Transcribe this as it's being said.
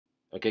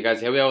Okay,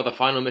 guys, here we are with the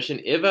final mission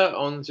ever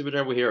on Super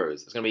Terrible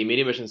Heroes. It's going to be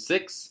Meteor Mission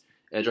 6,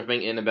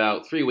 dropping in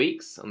about 3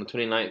 weeks on the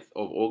 29th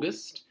of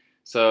August.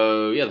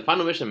 So, yeah, the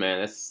final mission,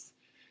 man,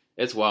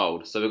 it's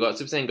wild. So we've got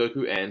Super Saiyan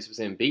Goku and Super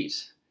Saiyan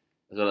Beat,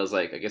 as well as,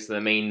 like, I guess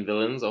the main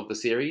villains of the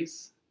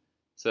series.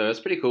 So it's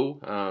pretty cool,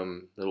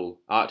 little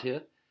art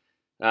here.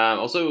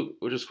 Also,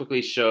 we'll just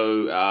quickly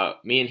show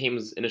me and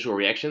him's initial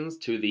reactions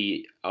to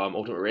the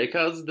Ultimate Rare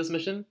cards this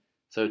mission.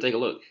 So take a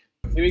look.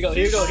 Here we go,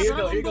 here we go, here we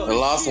go, here we go. The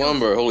last one,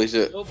 bro. Holy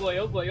shit. Oh boy,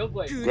 oh boy, oh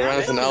boy.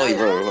 Grand finale,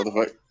 bro. What the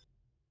fuck?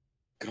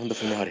 Grand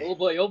finale. Oh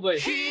boy, oh boy.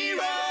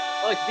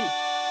 Oh, it's B.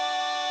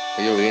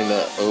 Are you reading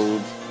the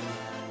old?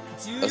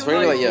 That's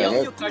very like, yeah.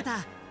 No?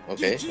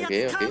 Okay.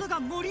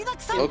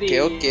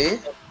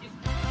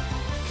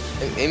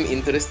 I'm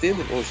interested.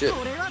 Oh shit.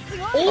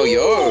 Oh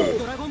yo.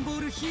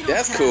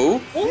 That's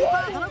cool.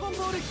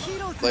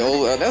 Like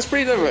all, that's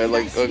pretty different.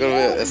 Like,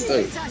 that's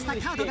dope.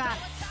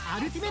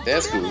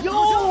 That's cool.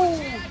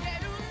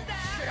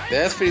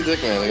 That's pretty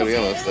sick, man. I gotta be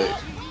honest. Like,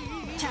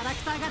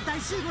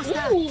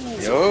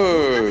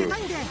 yo,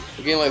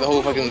 we're getting like the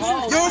whole fucking.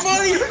 Yo,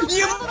 buddy,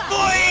 you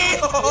boy!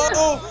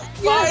 Oh,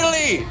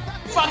 finally,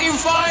 fucking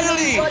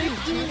finally,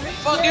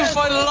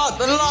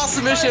 the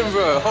last mission,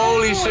 bro.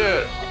 Holy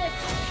shit!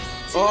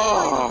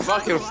 Oh,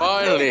 fucking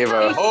finally,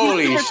 bro.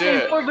 Holy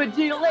shit!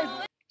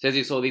 So as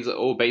you saw, these are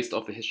all based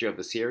off the history of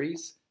the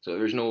series. So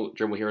the original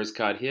Dreamable Heroes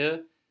card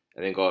here,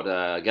 and then got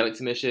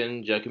Galaxy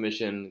Mission, Jakku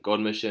Mission, God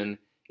Mission,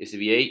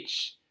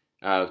 SCVH.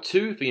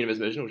 2 for Universe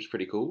Mission, which is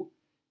pretty cool.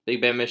 Big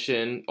Bang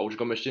Mission, Ultra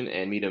God Mission,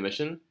 and Meteor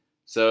Mission.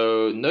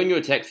 So no new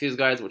attacks for these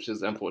guys, which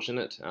is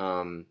unfortunate.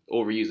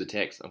 All reused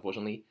attacks,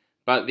 unfortunately.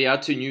 But there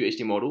are 2 new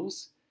HD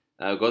models.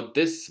 Got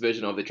this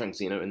version of the Trunks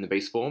Xeno in the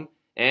base form,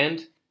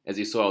 and as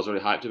you saw, I was really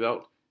hyped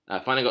about.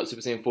 Finally got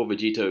Super Saiyan 4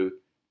 Vegito,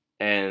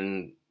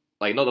 and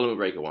like not the Limit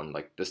Breaker one,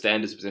 like the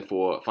standard Super Saiyan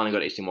 4. Finally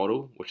got HD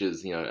model, which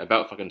is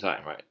about fucking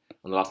time, right?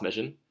 On the last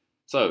mission.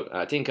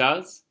 So 10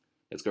 cards.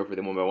 Let's go through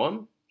them one by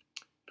one.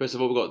 First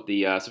of all, we've got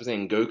the Super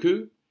Saiyan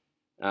Goku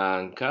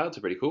cards,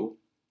 are pretty cool.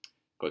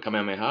 Got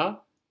Kamehameha,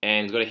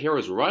 and he's got a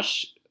Hero's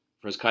Rush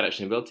for his card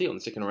action ability on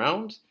the second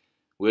round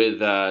with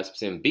Super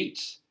Saiyan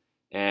Beat.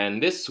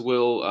 And this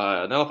will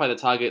nullify the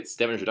target's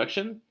damage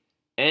reduction,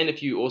 and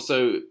if you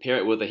also pair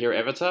it with a Hero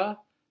Avatar,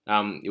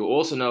 you'll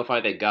also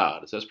nullify their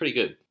guard, so that's pretty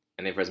good.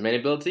 And then for his main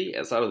ability,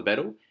 at the start of the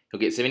battle, he'll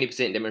get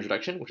 70% damage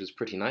reduction, which is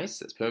pretty nice,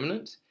 that's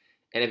permanent.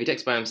 And if he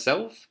attacks by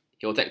himself,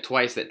 he'll attack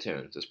twice that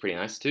turn, so it's pretty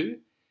nice too.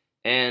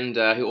 And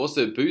he'll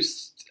also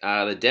boost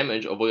the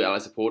damage of all your ally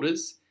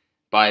supporters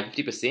by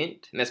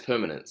 50%, and that's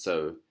permanent,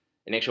 so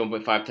an extra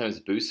 1.5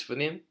 times boost for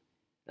them.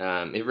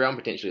 Every round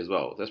potentially as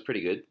well, so that's pretty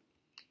good.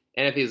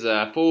 And if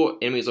there's 4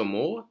 enemies or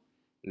more,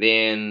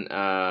 then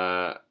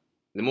the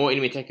more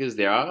enemy attackers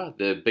there are,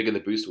 the bigger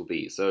the boost will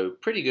be. So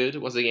pretty good.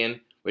 Once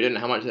again, we don't know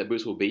how much that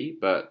boost will be,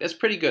 but that's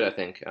pretty good, I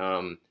think.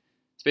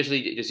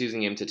 Especially just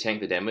using him to tank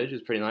the damage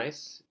is pretty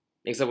nice.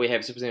 Next up we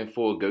have Super Saiyan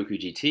 4 Goku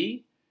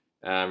GT.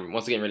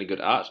 Once again, really good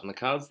art on the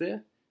cards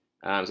there.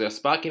 So we got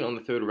Sparking on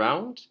the 3rd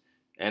round,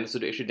 and this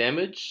will do extra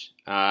damage.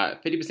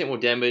 50% more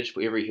damage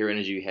for every hero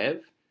energy you have.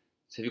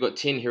 So if you've got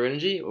 10 hero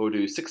energy, it will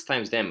do 6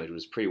 times damage, which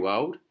is pretty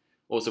wild.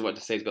 Also, what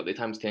to say, it's got the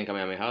times 10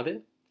 Kamehameha there.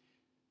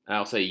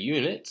 Also,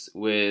 unit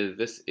with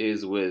this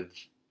is with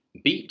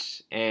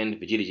Beat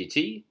and Vegeta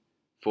GT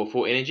for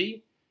 4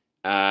 energy.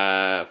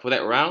 For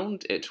that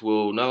round, it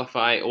will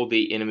nullify all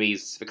the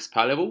enemies' fixed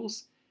power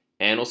levels,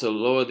 and also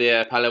lower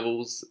their power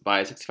levels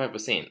by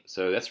 65%.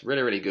 So that's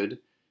really, really good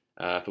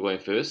for going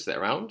first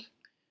that round.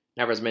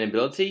 Now for his main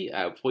ability,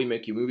 before you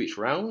make your move each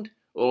round,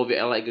 all of your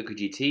allied Goku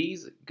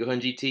GTs, Gohan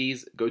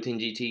GTs, Goten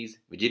GTs,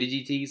 Vegeta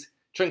GTs,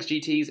 Trunks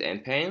GTs,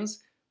 and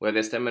Pans will have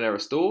their stamina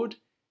restored,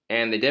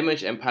 and the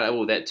damage and power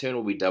level that turn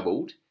will be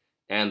doubled.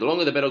 And the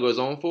longer the battle goes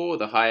on for,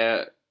 the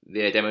higher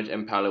their damage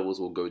and power levels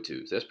will go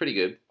to. So that's pretty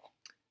good.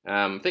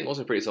 I think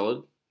also pretty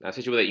solid,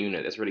 especially with that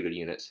unit. That's a really good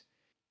unit.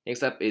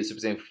 Next up is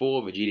Super Saiyan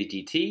 4 Vegeta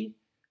GT.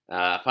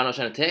 Final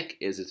Shine Attack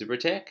is the Super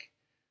Attack.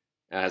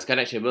 His card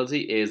action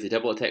ability is the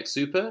Double Attack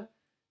Super,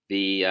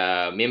 the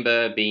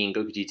member being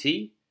Goku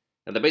GT.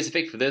 Now the base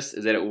effect for this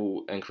is that it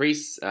will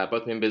increase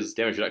both members'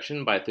 damage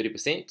reduction by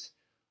 30%.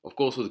 Of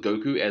course, with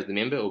Goku as the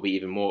member, it will be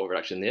even more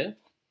reduction there.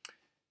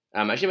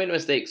 I actually made a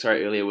mistake,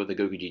 earlier with the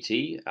Goku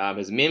GT.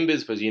 His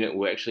members for his unit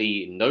were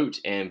actually Note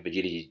and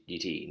Vegeta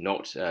GT,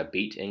 not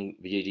Beat and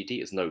Vegeta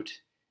GT, it's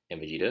Note and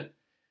Vegeta.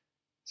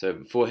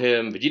 So for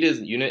him, Vegeta's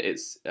unit,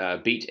 it's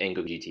Beat and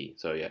Goku GT.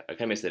 So yeah, I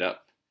kind of messed it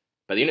up.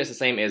 But the unit's the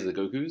same as the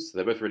Goku's, so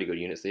they're both really good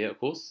units there, of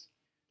course.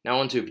 Now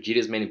on to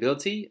Vegeta's main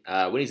ability.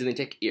 When he's in the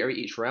attack area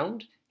each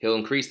round, he'll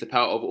increase the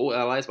power of all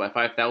allies by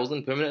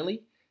 5,000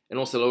 permanently, and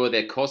also lower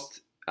their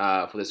cost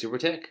for the super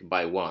attack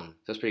by 1. So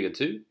that's pretty good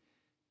too.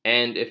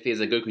 And if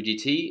there's a Goku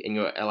GT in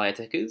your ally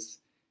attackers,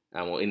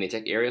 or in the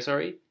attack area,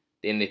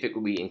 then the effect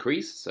will be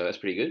increased, so that's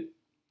pretty good.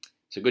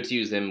 So good to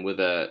use them with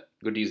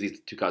good to use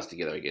these 2 cards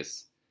together, I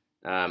guess.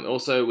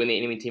 Also, when the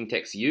enemy team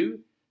attacks you,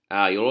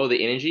 you'll lower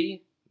the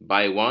energy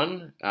by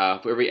 1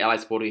 for every ally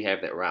supporter you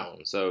have that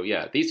round. So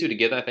yeah, these 2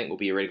 together I think will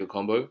be a really good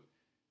combo.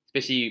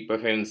 especially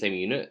both having the same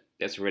unit.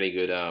 That's really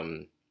good.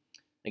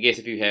 I guess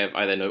if you have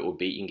either note or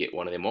beat, you can get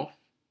one of them off.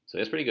 So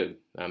that's pretty good.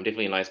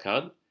 Definitely a nice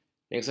card.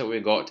 Next up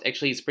we've got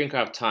actually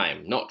Springcraft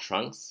Time, not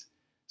Trunks.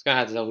 It's kind of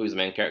hard to tell who's the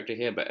main character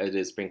here, but it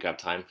is Springcraft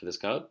Time for this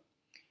card.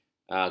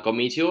 Got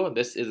Meteor.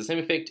 This is the same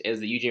effect as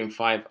the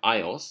UGM5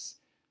 IOS.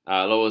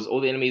 Lowers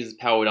all the enemies'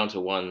 power down to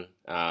 1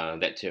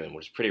 that turn,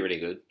 which is really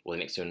good. Or the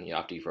next turn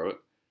after you throw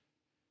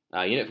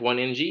it. Unit for 1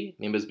 energy,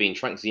 members being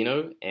Trunks,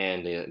 Xeno,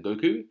 and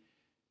Goku.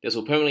 This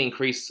will permanently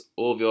increase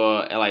all of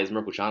your allies'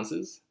 miracle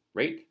chances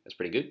rate. That's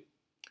pretty good.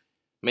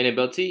 Main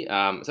ability,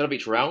 instead of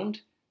each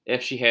round,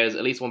 if she has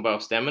at least 1 bar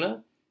of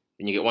stamina,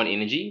 then you get 1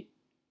 energy.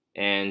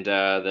 And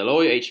the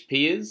lower your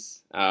HP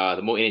is,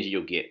 the more energy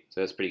you'll get.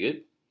 So that's pretty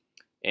good.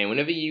 And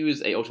whenever you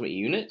use a ultimate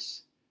unit,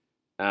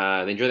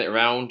 then during that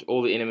round,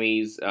 all the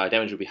enemies'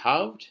 damage will be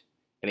halved,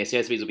 and their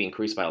CI speeds will be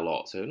increased by a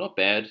lot. So not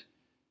bad.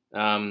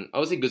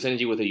 Obviously good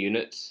synergy with her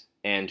unit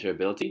and her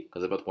ability,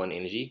 because they're both 1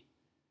 energy.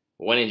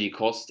 1 energy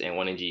cost and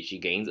 1 energy she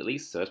gains at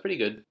least, so that's pretty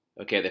good.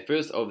 Okay, the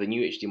first of the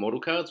new HD model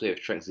cards, we have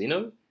Trunks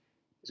Xeno.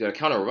 He's got a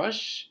counter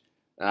rush,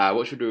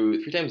 which will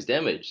do 3 times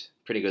damage.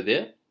 Pretty good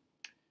there.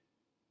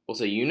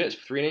 Also unit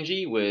for 3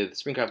 energy with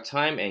Springcraft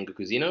Time and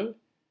Goku Xeno.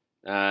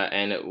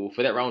 And it will,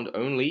 for that round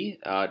only,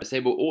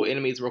 disable all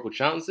enemies' miracle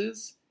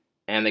chances,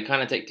 and they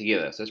kind of take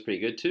together, so that's pretty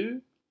good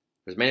too.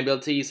 For his main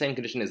ability, same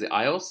condition as the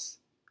IOS.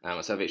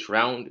 Instead of each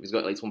round, if he's got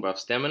at least 1 bar of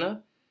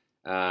stamina,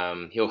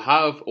 he'll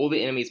halve all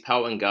the enemies'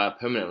 power and guard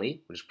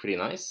permanently, which is pretty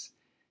nice.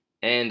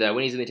 And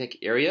when he's in the attack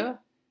area,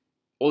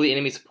 all the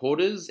enemy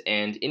supporters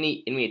and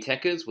any enemy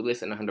attackers with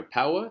less than 100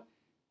 power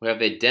will have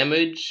their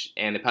damage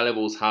and their power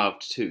levels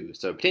halved too.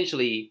 So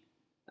potentially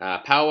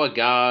power,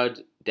 guard,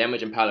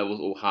 damage and power levels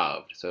all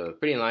halved. So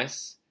pretty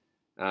nice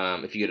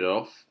if you get it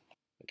off.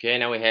 Okay,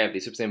 now we have the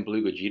Super Saiyan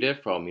Blue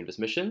Gogeta from Universe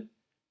Mission.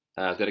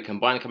 It's got a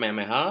combined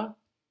Kamehameha.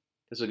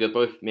 This will give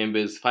both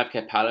members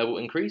 5k power level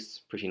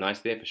increase. Pretty nice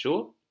there for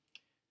sure.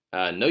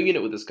 No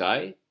unit with this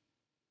guy.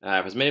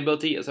 For his main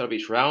ability, at the start of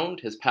each round,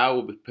 his power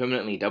will be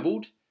permanently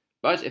doubled.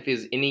 But if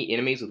there's any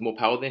enemies with more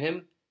power than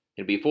him,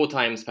 it'll be 4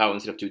 times power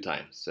instead of 2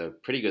 times. So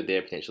pretty good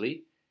there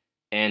potentially.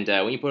 And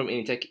when you put him in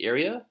the attack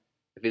area,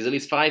 if there's at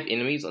least 5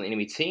 enemies on the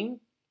enemy team,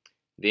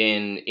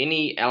 then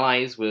any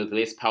allies with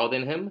less power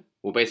than him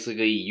will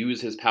basically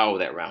use his power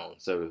that round.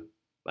 So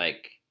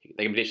like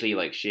they can potentially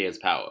like share his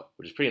power,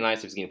 which is pretty nice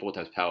if he's getting 4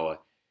 times power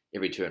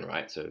every turn,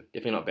 right? So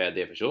definitely not bad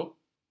there for sure.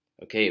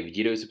 Okay,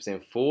 Vegito Super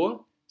Saiyan 4.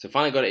 So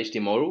finally got an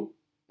HD model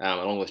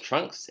along with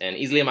Trunks, and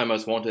easily my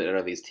most wanted out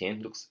of these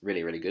 10. Looks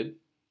really good.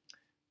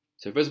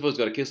 So first of all, he's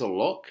got a Crystal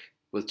Lock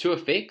with 2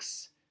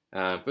 effects.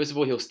 First of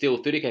all, he'll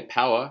steal 30k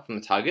power from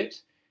the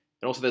target,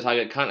 and also the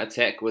target can't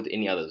attack with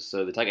any others,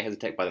 so the target has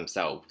attack by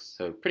themselves.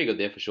 So pretty good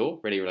there for sure.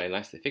 Really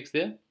nice effects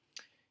there.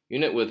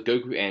 Unit with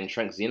Goku and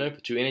Trunks Xeno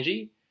for 2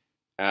 energy.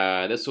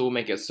 This will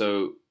make it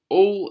so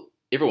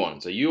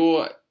everyone, so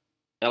your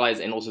allies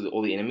and also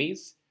all the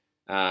enemies,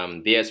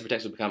 their super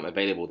attacks will become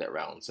available that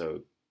round.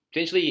 So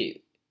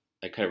potentially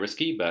kind of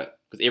risky, but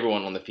because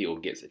everyone on the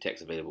field gets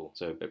attacks available.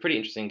 So pretty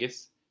interesting, I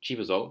guess. Cheap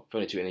as well, for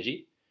only 2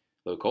 energy,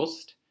 low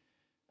cost.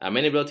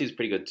 Main ability is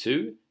pretty good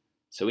too.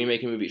 So we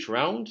make a move each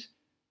round.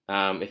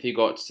 If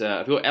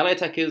your ally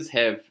attackers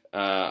have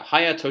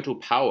higher total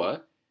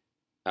power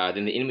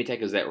than the enemy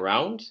attackers that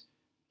round,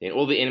 then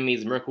all the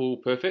enemies' miracle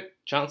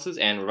perfect chances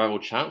and revival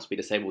chance will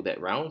be disabled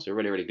that round. So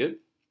really good.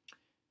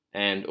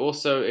 And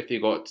also if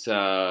you've got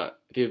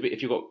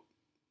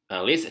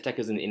less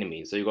attackers than the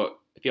enemies, so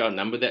if you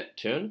outnumber that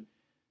turn,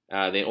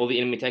 then all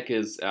the enemy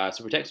attackers'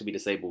 super attacks will be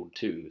disabled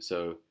too.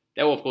 So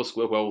that will of course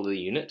work well with the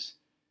unit.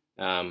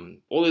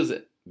 All those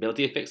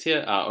ability effects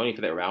here are only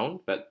for that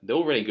round, but they're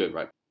all really good,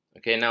 right?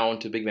 Okay, now on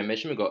to Big Man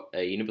Mission. We've got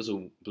a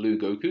Universal Blue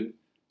Goku.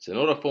 So an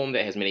auto form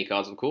that has many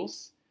cards, of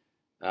course.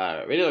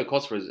 Really low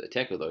cost for his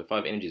attacker though.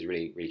 5 energy is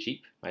really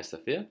cheap. Nice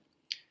stuff there.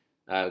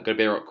 Got a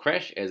Bedrock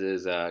Crash as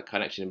his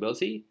card action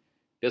ability.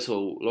 This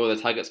will lower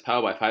the target's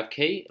power by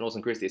 5k and also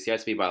increase their CI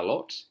speed by a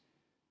lot.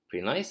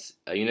 Pretty nice.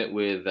 A unit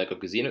with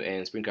Goku Xeno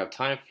and Springcraft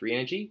Time for 3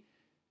 energy.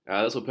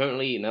 This will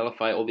permanently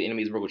nullify all the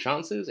enemies' miracle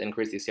chances and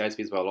increase their CI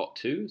speeds by a lot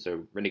too.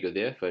 So really good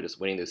there for just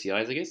winning those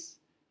CIs, I guess,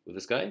 with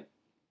this guy.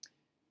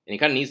 And he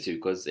kind of needs to,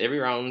 because every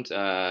round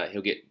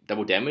he'll get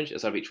double damage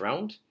inside of each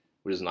round,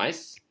 which is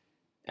nice.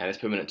 And it's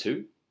permanent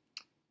too.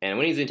 And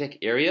when he's in attack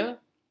area,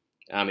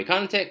 he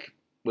can't attack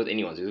with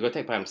anyone, so he's got to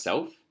attack by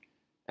himself.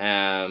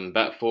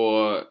 But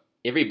for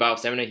every bar of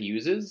stamina he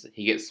uses,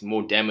 he gets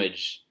more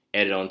damage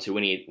added on to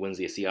when he wins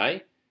the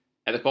CI,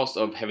 at the cost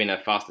of having a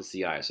faster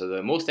CI. So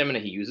the more stamina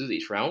he uses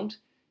each round,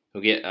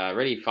 he'll get a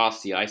really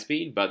fast CI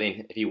speed, but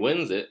then if he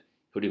wins it,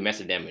 he'll do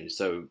massive damage.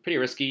 So pretty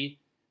risky,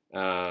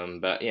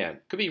 but yeah,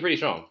 could be pretty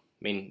strong.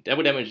 I mean,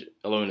 double damage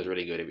alone is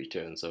really good every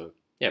turn, so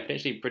yeah,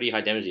 potentially pretty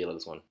high damage deal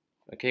this one.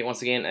 Okay,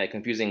 once again, a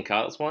confusing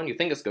card this one. You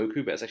think it's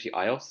Goku, but it's actually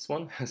Ios this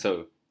one.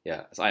 So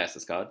yeah, it's Ios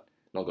this card,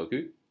 not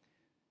Goku.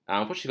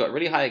 Unfortunately, got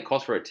really high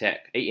cost for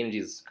attack. 8 energy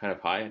is kind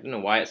of high. I don't know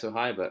why it's so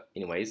high, but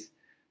anyways.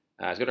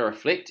 It's got a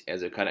Reflect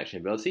as a card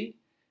action ability.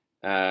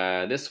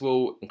 This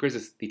will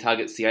increase the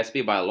target's CI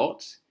speed by a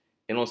lot,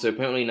 and also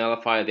permanently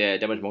nullify their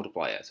damage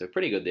multiplier. So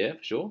pretty good there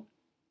for sure.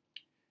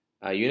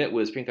 Unit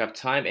with Springcraft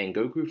Time and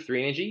Goku for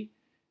 3 energy,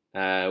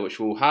 which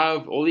will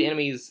have all the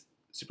enemies'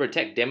 super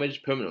attack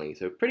damage permanently.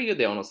 So pretty good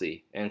there,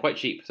 honestly, and quite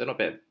cheap, so not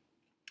bad.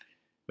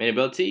 Main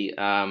ability,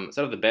 start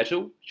of the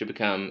battle, should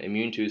become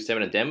immune to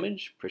stamina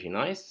damage. Pretty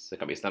nice. So it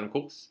can't be a stun, of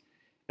course.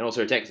 And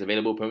also attacks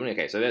available permanently.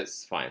 Okay, so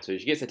that's fine. So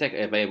she gets attack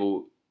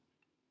available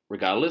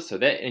regardless. So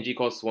that energy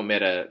cost won't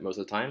matter most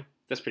of the time.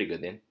 That's pretty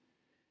good then.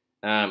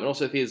 And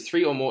also if there's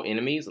 3 or more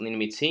enemies on the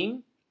enemy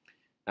team,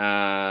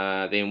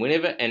 then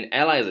whenever an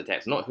ally is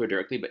attacked, not her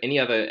directly, but any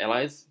other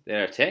allies that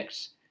are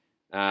attacked,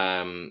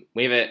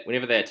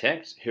 whenever they're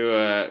attacked,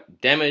 her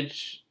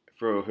damage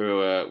for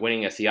her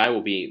winning a CI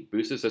will be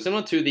boosted. So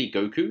similar to the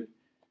Goku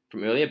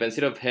from earlier, but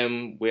instead of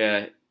him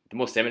where the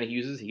more stamina he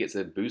uses, he gets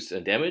a boost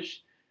in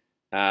damage.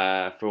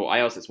 For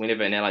Ios, it's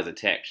whenever an ally is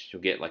attacked,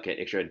 she'll get like an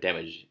extra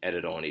damage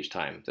added on each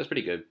time. So that's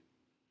pretty good.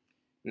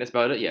 And that's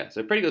about it, yeah.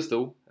 So pretty good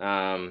still.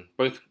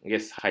 Both, I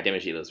guess, high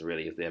damage healers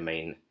really is their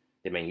main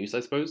use, I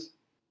suppose.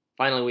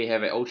 Finally, we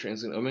have an Ultra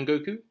Instant Omen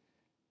Goku.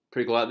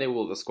 Pretty cool out there with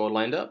all the squad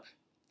lined up.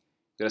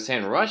 Got a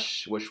Sand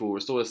Rush, which will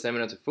restore his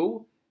stamina to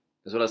full,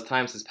 as well as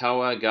times his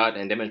power, guard,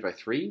 and damage by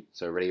 3.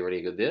 So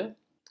really good there.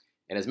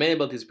 And his main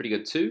ability is pretty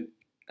good too.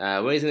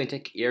 When he's in the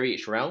attack area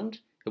each round,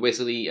 he'll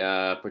basically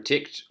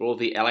protect all of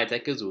the ally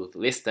attackers with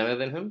less stamina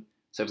than him.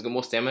 So if he's got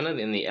more stamina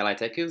than the ally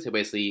attackers, he'll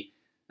basically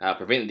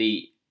prevent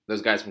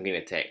those guys from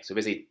getting attacked. So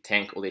basically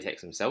tank all the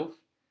attacks himself.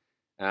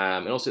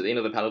 And also at the end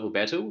of the powerful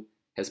battle,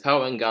 his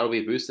power and guard will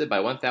be boosted by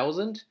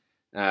 1000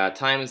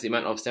 times the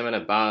amount of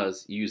stamina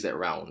bars used that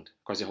round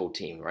across your whole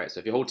team, right? So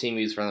if your whole team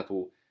used, for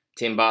example,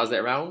 10 bars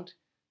that round,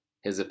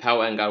 his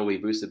power and guard will be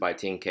boosted by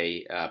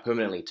 10k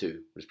permanently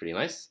too, which is pretty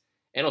nice.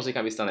 And also he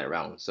can't be stunned that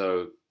round.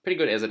 So pretty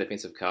good as a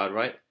defensive card,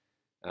 right?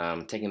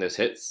 Taking those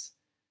hits,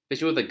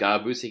 especially with the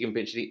guard boost he can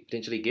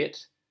potentially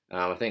get.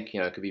 I think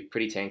it could be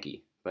pretty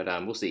tanky, but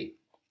we'll see.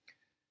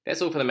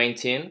 That's all for the main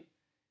 10.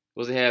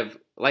 We also have,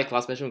 like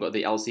last mention, we've got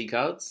the LC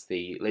cards,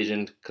 the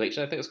Legend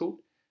Collection, I think it's called.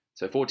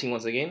 So 14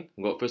 once again.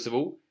 We've got, first of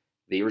all,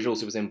 the original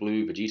Super Saiyan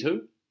Blue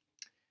Vegito,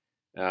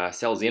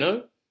 Cell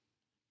Zeno,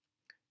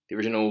 the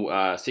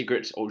original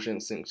Secret Ultra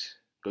Instinct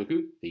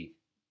Goku, the,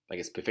 I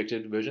guess,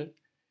 perfected version,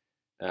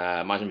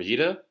 Majin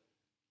Vegeta,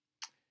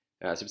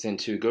 Super Saiyan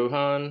 2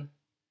 Gohan,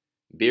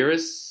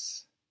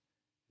 Beerus,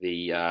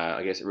 the,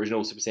 I guess,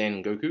 original Super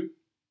Saiyan Goku,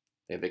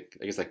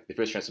 I guess, like, the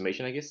first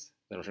transformation, I guess,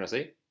 that's what I'm trying to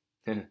say.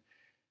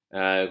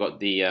 Got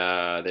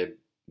the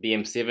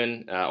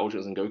BM7 Ultra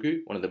Instinct Goku,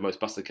 one of the most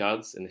busted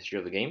cards in the history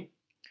of the game.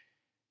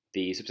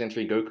 The Super Saiyan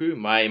 3 Goku,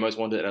 my most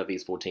wanted out of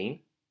these 14.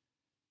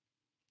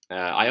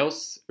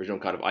 Ios, original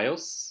card of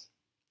Ios.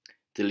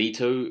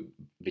 Delito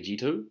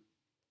Vegito.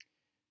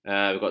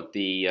 We've got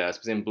the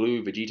Super Saiyan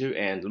Blue Vegito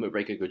and Limit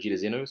Breaker Gogeta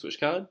Zeno switch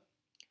card,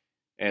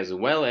 as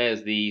well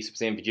as the Super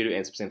Saiyan Vegito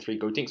and Super Saiyan 3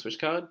 Gotenks switch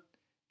card,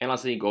 and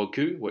lastly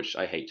Goku, which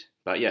I hate.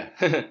 But yeah,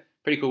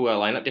 pretty cool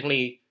lineup.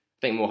 Definitely, I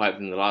think, more hype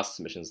than the last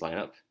mission's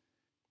lineup.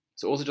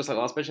 So also, just like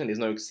last mission, there's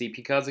no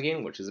CP cards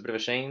again, which is a bit of a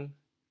shame.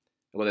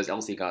 Well, there's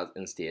LC cards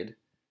instead.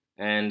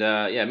 And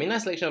yeah, I mean,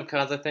 nice selection of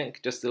cards, I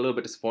think. Just a little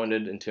bit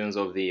disappointed in terms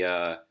of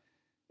the...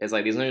 there's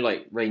no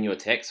like really new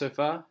attacks so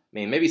far. I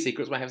mean, maybe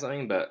Secrets might have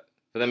something, but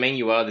for the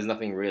main UR, there's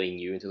nothing really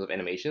new in terms of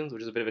animations,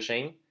 which is a bit of a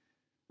shame.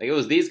 Like, it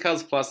was these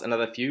cards plus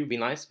another few would be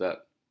nice,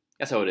 but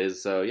that's how it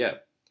is. So yeah,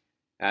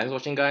 thanks for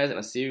watching, guys, and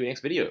I'll see you in the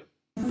next video.